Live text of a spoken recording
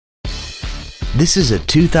This is a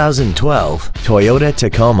 2012 Toyota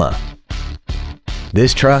Tacoma.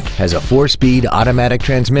 This truck has a 4-speed automatic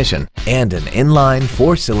transmission and an inline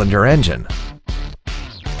 4-cylinder engine.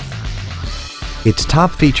 Its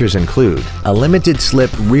top features include a limited-slip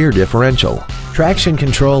rear differential, traction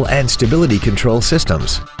control and stability control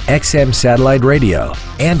systems, XM satellite radio,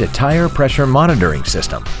 and a tire pressure monitoring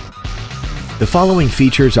system. The following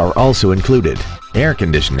features are also included: air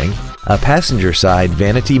conditioning, a passenger side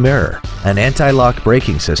vanity mirror, an anti-lock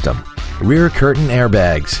braking system, rear curtain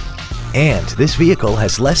airbags, and this vehicle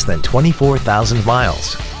has less than 24,000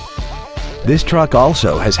 miles. This truck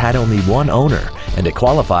also has had only one owner and it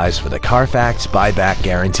qualifies for the Carfax buyback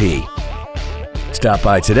guarantee. Stop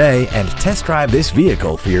by today and test drive this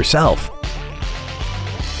vehicle for yourself.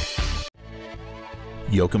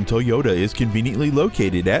 Yokem Toyota is conveniently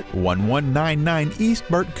located at 1199 East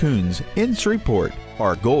Bert Kouns in Shreveport.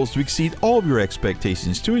 Our goal is to exceed all of your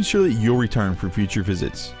expectations to ensure that you'll return for future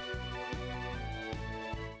visits.